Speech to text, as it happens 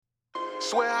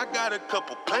Swear I got a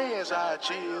couple plans, I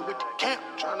chill with the camp,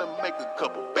 trying to make a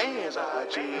couple bands, I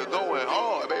chill. Going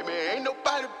hard, baby, ain't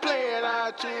nobody playing,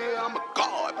 I chill. I'm a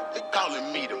god, they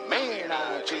calling me the man,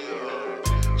 I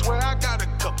chill. Swear I got a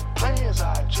couple plans,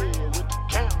 I chill with the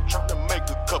camp, trying to make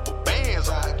a couple bands,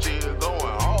 I chill. Going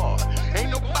hard,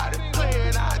 ain't nobody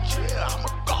playing, I chill. I'm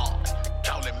a god,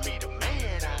 calling me the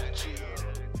man, I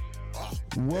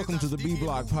chill. Welcome to the B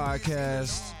Block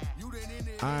Podcast.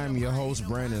 I'm your host,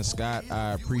 Brandon Scott.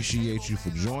 I appreciate you for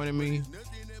joining me.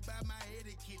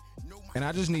 And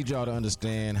I just need y'all to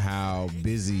understand how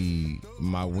busy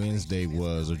my Wednesday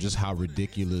was, or just how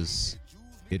ridiculous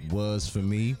it was for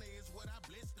me.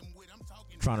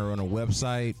 Trying to run a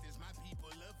website,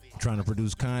 trying to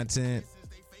produce content,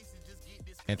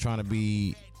 and trying to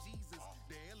be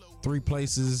 3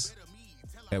 places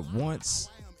at once,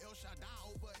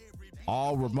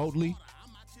 all remotely.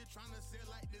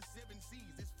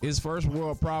 It's first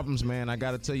world problems, man. I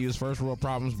got to tell you, it's first world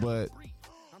problems. But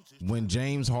when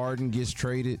James Harden gets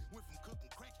traded,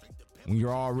 when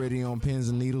you're already on pins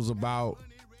and needles about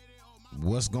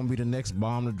what's going to be the next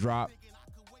bomb to drop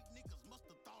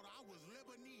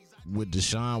with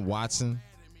Deshaun Watson,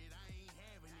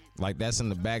 like that's in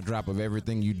the backdrop of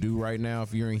everything you do right now.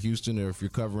 If you're in Houston, or if you're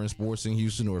covering sports in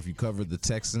Houston, or if you cover the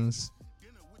Texans,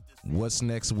 what's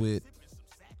next with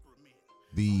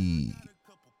the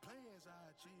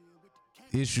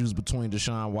issues between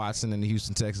Deshaun Watson and the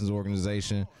Houston Texans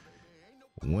organization?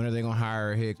 When are they going to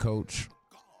hire a head coach?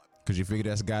 Because you figure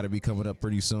that's got to be coming up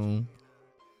pretty soon.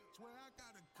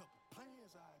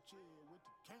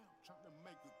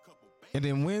 And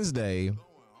then Wednesday,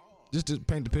 just to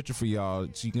paint the picture for y'all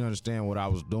so you can understand what I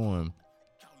was doing,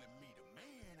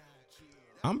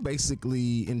 I'm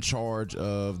basically in charge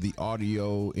of the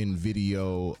audio and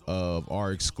video of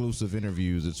our exclusive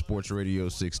interviews at Sports Radio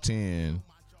 610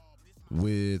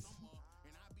 with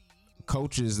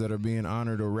coaches that are being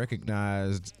honored or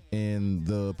recognized in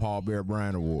the Paul Bear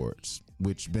Bryant Awards,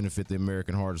 which benefit the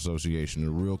American Heart Association.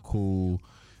 A real cool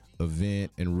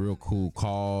event and real cool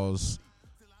cause,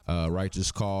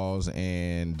 righteous cause,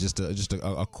 and just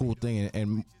a cool thing.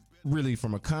 And really,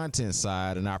 from a content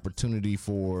side, an opportunity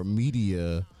for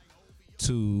media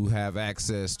to have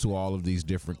access to all of these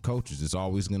different coaches. It's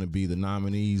always going to be the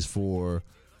nominees for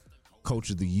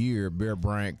Coach of the Year. Bear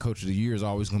Bryant Coach of the Year is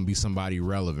always going to be somebody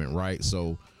relevant, right?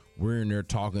 So we're in there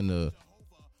talking to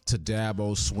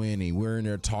Dabo Swinney. We're in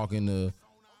there talking to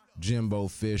Jimbo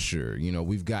Fisher. You know,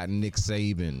 we've got Nick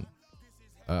Saban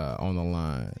on the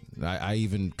line. I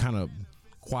even kind of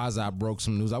quasi broke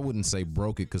some news. I wouldn't say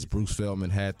broke it, because Bruce Feldman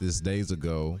had this days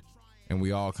ago, and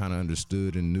we all kind of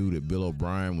understood and knew that Bill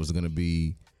O'Brien was going to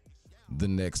be the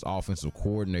next offensive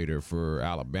coordinator for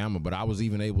Alabama. But I was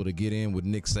even able to get in with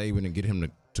Nick Saban and get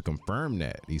him to confirm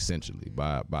that, essentially,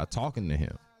 by talking to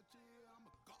him.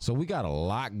 So we got a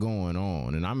lot going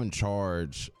on, and I'm in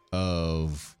charge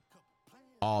of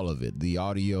all of it, the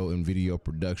audio and video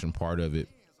production part of it.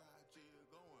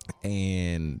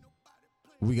 And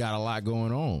we got a lot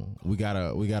going on. We got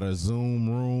a Zoom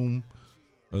room,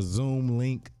 a Zoom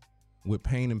link with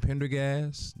Payne and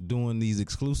Pendergast doing these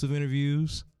exclusive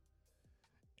interviews.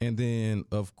 And then,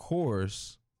 of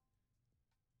course,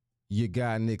 your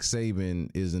guy Nick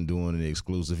Saban isn't doing an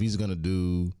exclusive. He's going to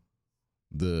do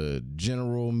the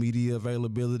general media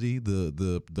availability,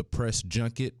 the press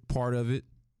junket part of it,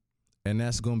 and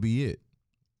that's going to be it.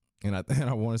 And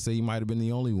I want to say he might have been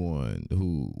the only one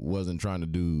who wasn't trying to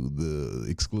do the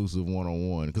exclusive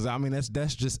one-on-one. Because, I mean,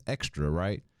 that's just extra,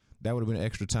 right? That would have been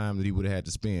extra time that he would have had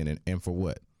to spend. And for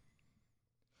what?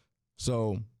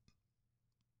 So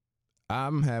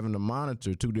I'm having to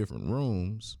monitor 2 different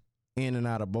rooms, in and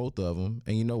out of both of them.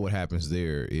 And you know what happens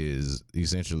there is,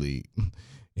 essentially,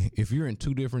 if you're in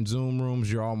 2 different Zoom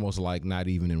rooms, you're almost like not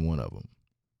even in one of them,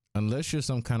 unless you're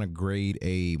some kind of grade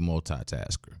A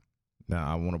multitasker. Now,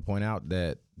 I want to point out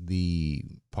that the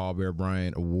Paul Bear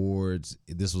Bryant Awards,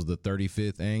 this was the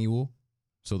 35th annual.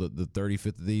 So the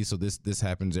 35th of these. So this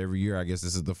happens every year. I guess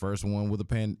this is the first one with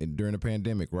during the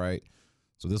pandemic, right?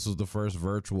 So this was the first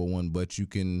virtual one, but you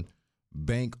can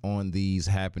bank on these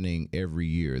happening every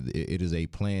year. It is a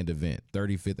planned event,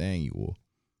 35th annual.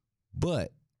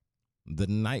 But the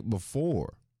night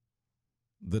before,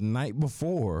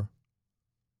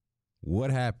 what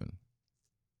happened?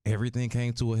 Everything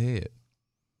came to a head.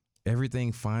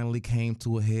 Everything finally came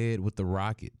to a head with the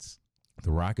Rockets.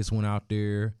 The Rockets went out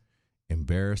there,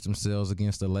 embarrassed themselves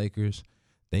against the Lakers.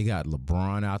 They got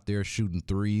LeBron out there shooting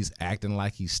threes, acting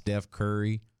like he's Steph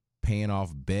Curry, paying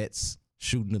off bets,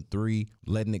 shooting a 3,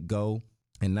 letting it go,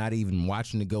 and not even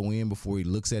watching it go in before he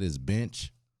looks at his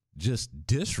bench. Just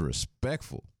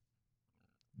disrespectful.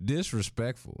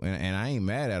 disrespectful. And I ain't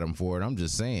mad at them for it. I'm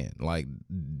just saying, like,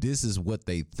 this is what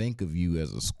they think of you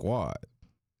as a squad.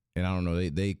 And I don't know,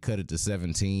 they cut it to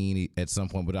 17 at some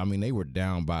point, but I mean, they were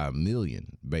down by 1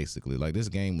 million, basically. Like, this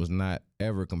game was not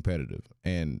ever competitive,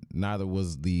 and neither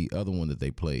was the other one that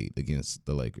they played against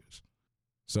the Lakers.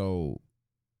 So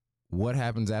what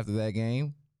happens after that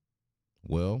game?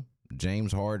 Well,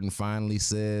 James Harden finally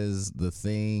says the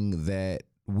thing that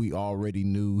we already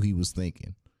knew he was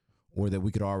thinking, or that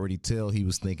we could already tell he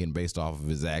was thinking based off of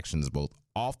his actions, both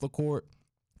off the court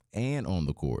and on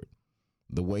the court.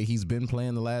 The way he's been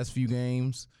playing the last few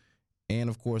games, and,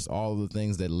 of course, all of the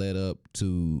things that led up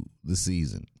to the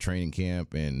season, training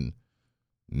camp and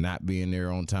not being there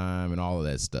on time and all of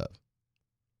that stuff.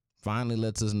 Finally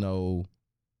lets us know,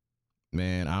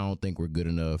 man, I don't think we're good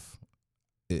enough.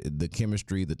 The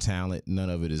chemistry, the talent, none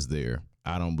of it is there.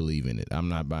 I don't believe in it. I'm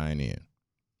not buying in.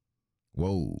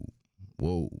 Whoa,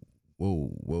 whoa,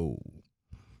 whoa, whoa.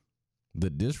 The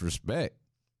disrespect.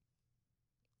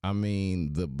 I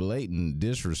mean, the blatant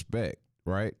disrespect,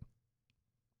 right?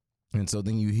 And so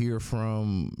then you hear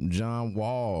from John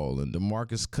Wall and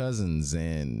DeMarcus Cousins,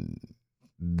 and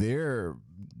they're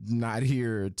not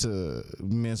here to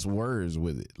mince words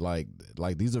with it. Like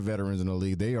these are veterans in the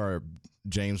league. They are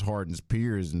James Harden's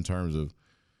peers in terms of,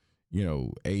 you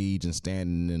know, age and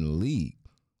standing in the league.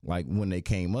 Like, when they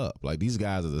came up, like, these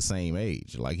guys are the same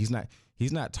age. Like, he's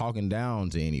not talking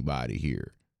down to anybody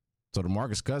here. So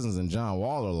DeMarcus Cousins and John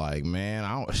Wall are like, man,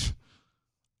 I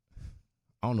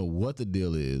don't know what the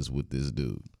deal is with this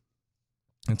dude.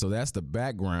 And so that's the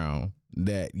background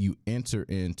that you enter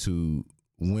into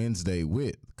Wednesday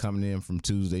with, coming in from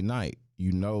Tuesday night.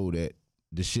 You know that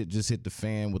the shit just hit the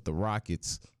fan with the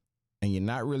Rockets, and you're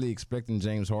not really expecting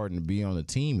James Harden to be on the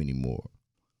team anymore.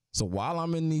 So while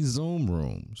I'm in these Zoom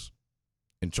rooms,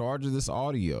 in charge of this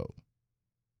audio,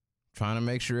 trying to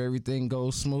make sure everything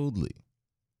goes smoothly,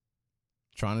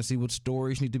 trying to see what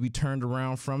stories need to be turned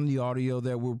around from the audio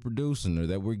that we're producing or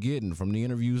that we're getting from the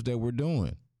interviews that we're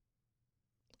doing,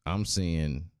 I'm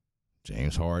seeing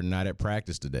James Harden not at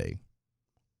practice today.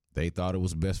 They thought it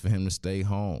was best for him to stay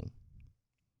home.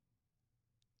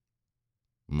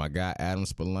 My guy Adam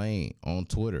Spillane on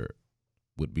Twitter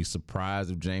would be surprised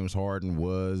if James Harden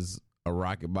was a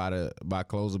Rocket by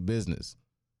close of business.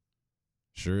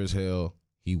 Sure as hell,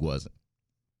 he wasn't.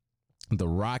 The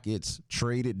Rockets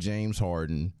traded James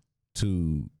Harden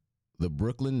to the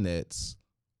Brooklyn Nets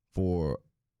for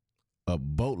a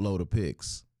boatload of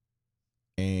picks.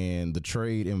 And the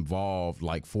trade involved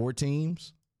like 4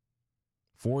 teams.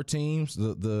 4 teams.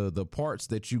 The parts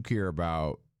that you care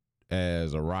about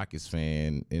as a Rockets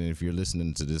fan, and if you're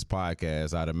listening to this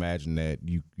podcast, I'd imagine that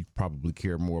you probably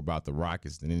care more about the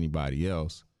Rockets than anybody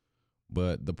else.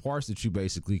 But the parts that you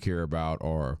basically care about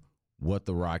are what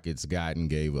the Rockets got and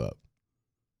gave up.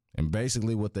 And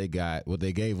basically what they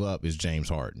gave up is James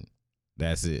Harden.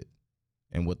 That's it.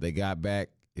 And what they got back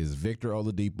is Victor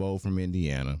Oladipo from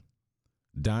Indiana,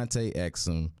 Dante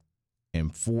Exum,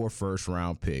 and 4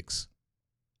 first-round picks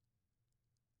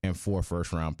and 4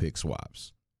 first-round pick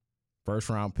swaps.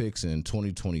 First-round picks in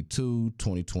 2022,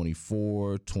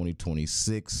 2024,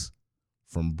 2026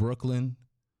 from Brooklyn,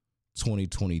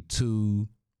 2022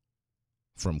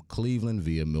 from Cleveland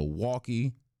via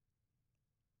Milwaukee,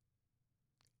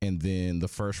 and then the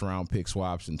first-round pick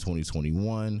swaps in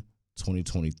 2021,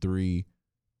 2023,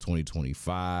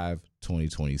 2025,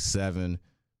 2027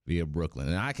 via Brooklyn.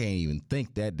 And I can't even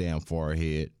think that damn far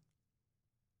ahead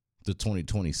to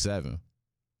 2027.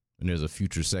 And there's a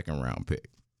future second-round pick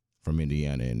from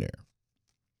Indiana in there.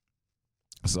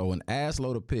 So an ass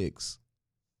load of picks,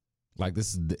 like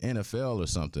this is the NFL or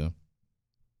something,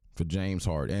 for James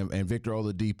Harden, and Victor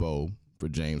Oladipo for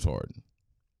James Harden.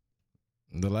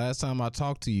 The last time I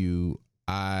talked to you,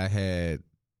 I had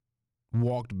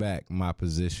walked back my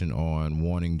position on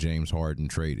wanting James Harden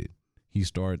traded. He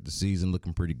started the season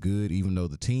looking pretty good, even though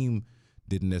the team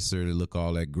didn't necessarily look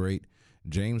all that great.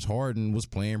 James Harden was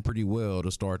playing pretty well to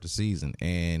start the season,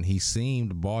 and he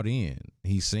seemed bought in.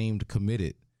 He seemed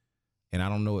committed. And I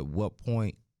don't know at what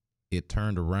point it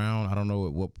turned around. I don't know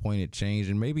at what point it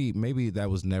changed. And maybe that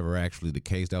was never actually the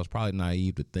case. That was probably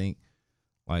naive to think.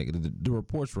 Like, the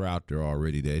reports were out there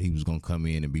already that he was going to come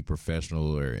in and be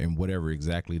professional and whatever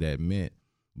exactly that meant.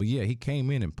 But, yeah, he came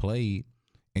in and played,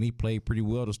 and he played pretty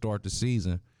well to start the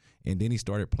season. And then he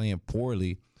started playing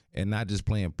poorly, and not just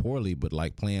playing poorly, but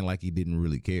like playing like he didn't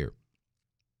really care.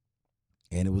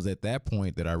 And it was at that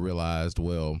point that I realized,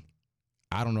 well,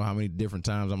 I don't know how many different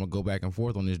times I'm going to go back and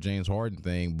forth on this James Harden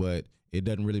thing, but it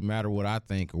doesn't really matter what I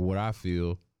think or what I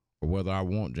feel or whether I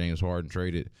want James Harden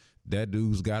traded. That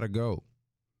dude's got to go.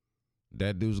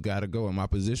 that dude's got to go. And my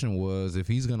position was, if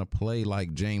he's going to play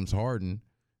like James Harden,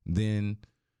 then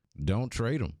don't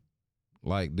trade him.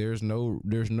 Like, there's no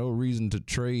reason to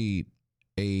trade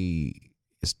a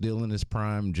still in his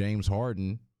prime James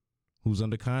Harden who's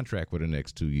under contract for the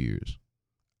next 2 years.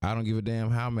 I don't give a damn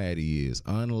how mad he is,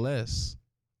 unless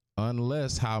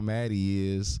how mad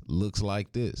he is looks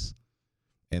like this.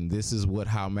 And this is what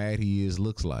how mad he is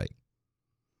looks like.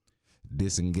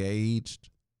 Disengaged,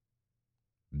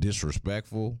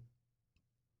 disrespectful.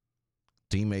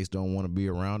 Teammates don't want to be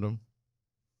around him.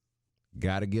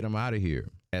 Got to get him out of here.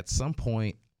 At some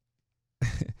point,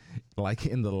 like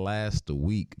in the last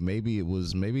week, maybe it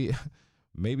was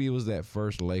that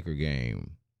first Laker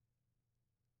game.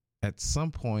 At some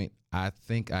point, I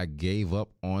think I gave up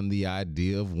on the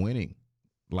idea of winning,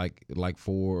 like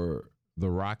for the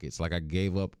Rockets. Like, I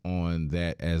gave up on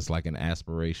that as like an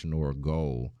aspiration or a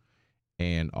goal.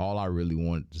 And all I really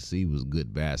wanted to see was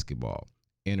good basketball,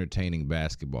 entertaining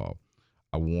basketball.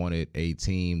 I wanted a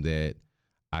team that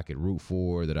I could root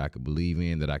for, that I could believe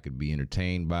in, that I could be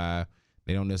entertained by.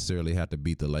 They don't necessarily have to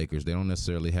beat the Lakers. They don't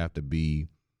necessarily have to be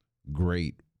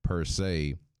great per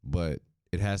se, but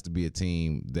it has to be a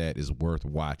team that is worth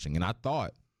watching. And I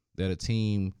thought that a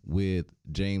team with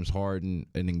James Harden,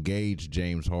 an engaged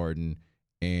James Harden,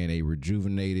 and a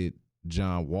rejuvenated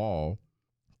John Wall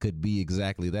could be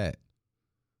exactly that.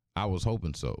 I was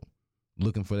hoping so.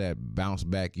 Looking for that bounce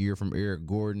back year from Eric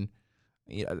Gordon.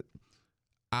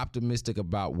 Optimistic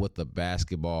about what the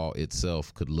basketball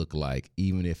itself could look like,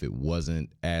 even if it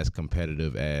wasn't as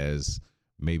competitive as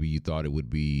maybe you thought it would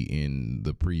be in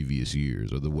the previous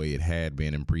years, or the way it had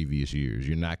been in previous years.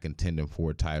 You're not contending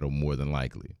for a title more than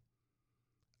likely.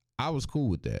 I was cool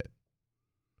with that.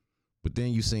 But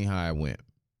then you seen how it went.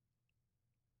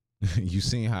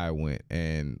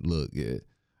 And look,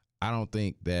 I don't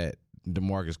think that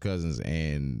DeMarcus Cousins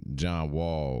and John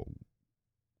Wall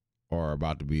are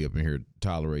about to be up in here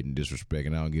tolerating disrespect,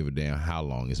 and I don't give a damn how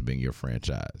long it's been your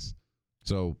franchise.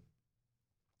 So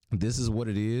this is what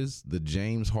it is. The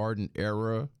James Harden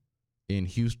era in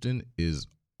Houston is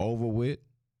over with.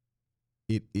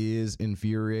 It is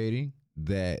infuriating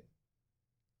that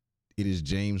it is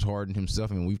James Harden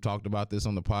himself. I mean, we've talked about this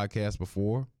on the podcast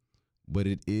before, but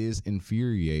it is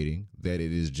infuriating that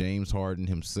it is James Harden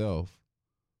himself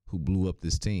who blew up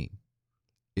this team.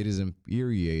 It is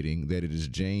infuriating that it is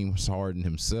James Harden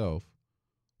himself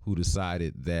who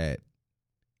decided that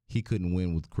he couldn't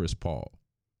win with Chris Paul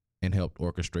and helped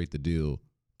orchestrate the deal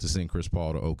to send Chris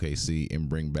Paul to OKC and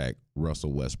bring back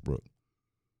Russell Westbrook,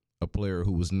 a player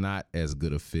who was not as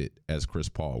good a fit as Chris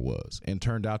Paul was, and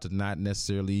turned out to not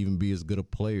necessarily even be as good a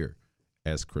player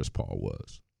as Chris Paul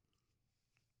was.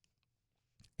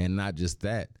 And not just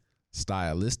that,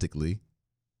 stylistically,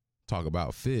 talk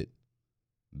about fit,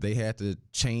 they had to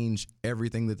change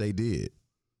everything that they did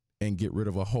and get rid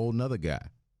of a whole nother guy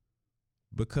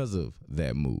because of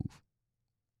that move.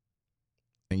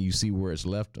 And you see where it's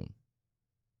left them.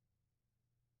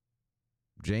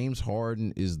 James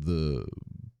Harden is the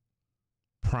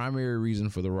primary reason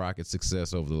for the Rockets'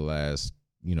 success over the last,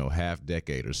 half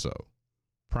decade or so.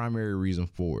 Primary reason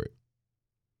for it.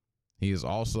 He is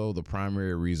also the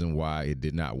primary reason why it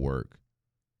did not work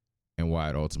and why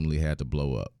it ultimately had to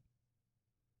blow up.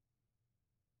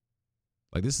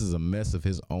 Like, this is a mess of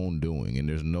his own doing, and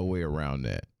there's no way around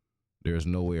that. There's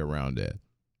no way around that.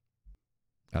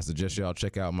 I suggest y'all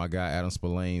check out my guy Adam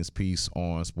Spillane's piece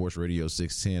on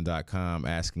sportsradio610.com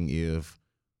asking if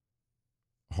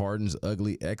Harden's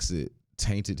ugly exit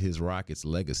tainted his Rockets'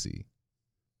 legacy.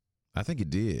 I think it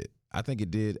did.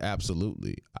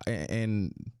 Absolutely.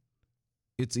 And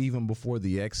it's even before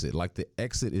the exit. Like, the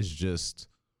exit is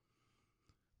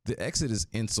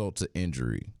insult to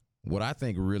injury. What I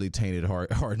think really tainted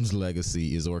Harden's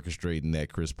legacy is orchestrating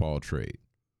that Chris Paul trade.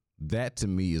 That, to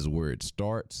me, is where it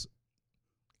starts.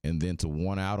 And then to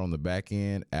one out on the back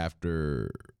end after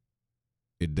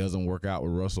it doesn't work out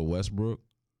with Russell Westbrook.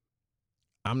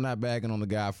 I'm not bagging on the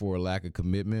guy for a lack of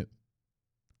commitment.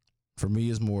 For me,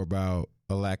 it's more about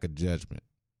a lack of judgment.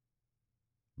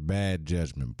 Bad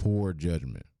judgment, poor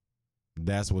judgment.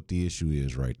 That's what the issue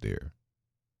is right there.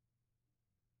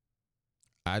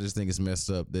 I just think it's messed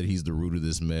up that he's the root of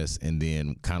this mess and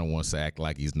then kind of wants to act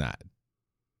like he's not.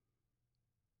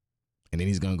 And then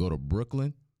he's going to go to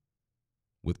Brooklyn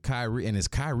with Kyrie. And is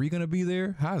Kyrie going to be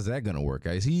there? How is that going to work?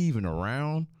 Is he even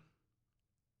around?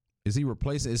 Is he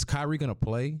replacing? Is Kyrie going to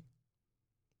play?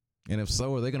 And if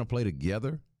so, are they going to play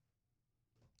together?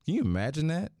 Can you imagine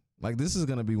that? Like, this is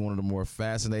going to be one of the more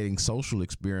fascinating social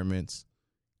experiments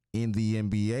in the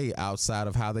NBA outside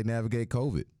of how they navigate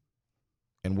COVID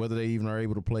and whether they even are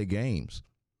able to play games.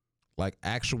 like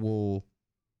actual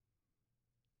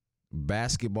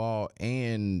basketball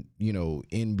and,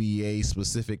 NBA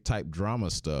specific type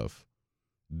drama stuff,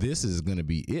 this is going to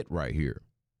be it right here.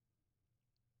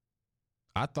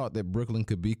 I thought that Brooklyn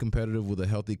could be competitive with a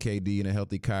healthy KD and a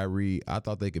healthy Kyrie. I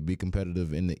thought they could be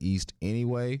competitive in the East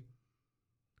anyway.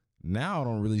 Now I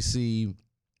don't really see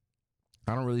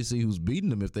who's beating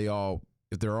them if they're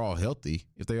all healthy,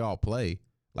 if they all play.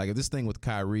 Like if this thing with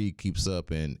Kyrie keeps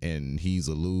up and he's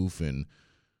aloof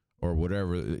or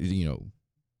whatever,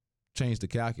 change the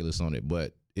calculus on it.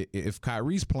 But if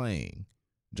Kyrie's playing,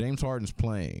 James Harden's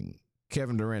playing,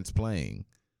 Kevin Durant's playing,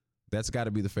 that's got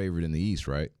to be the favorite in the East,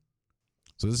 right?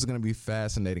 So this is going to be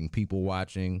fascinating people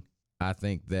watching. I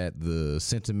think that the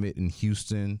sentiment in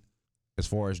Houston, as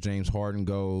far as James Harden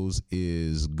goes,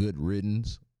 is good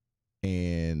riddance.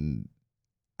 And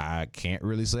I can't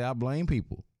really say I blame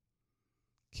people.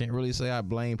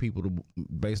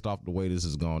 Based off the way this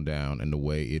has gone down and the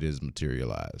way it is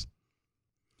materialized.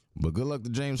 But good luck to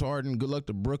James Harden. Good luck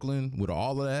to Brooklyn with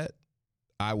all of that.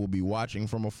 I will be watching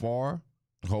from afar,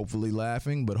 hopefully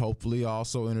laughing, but hopefully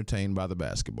also entertained by the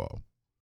basketball.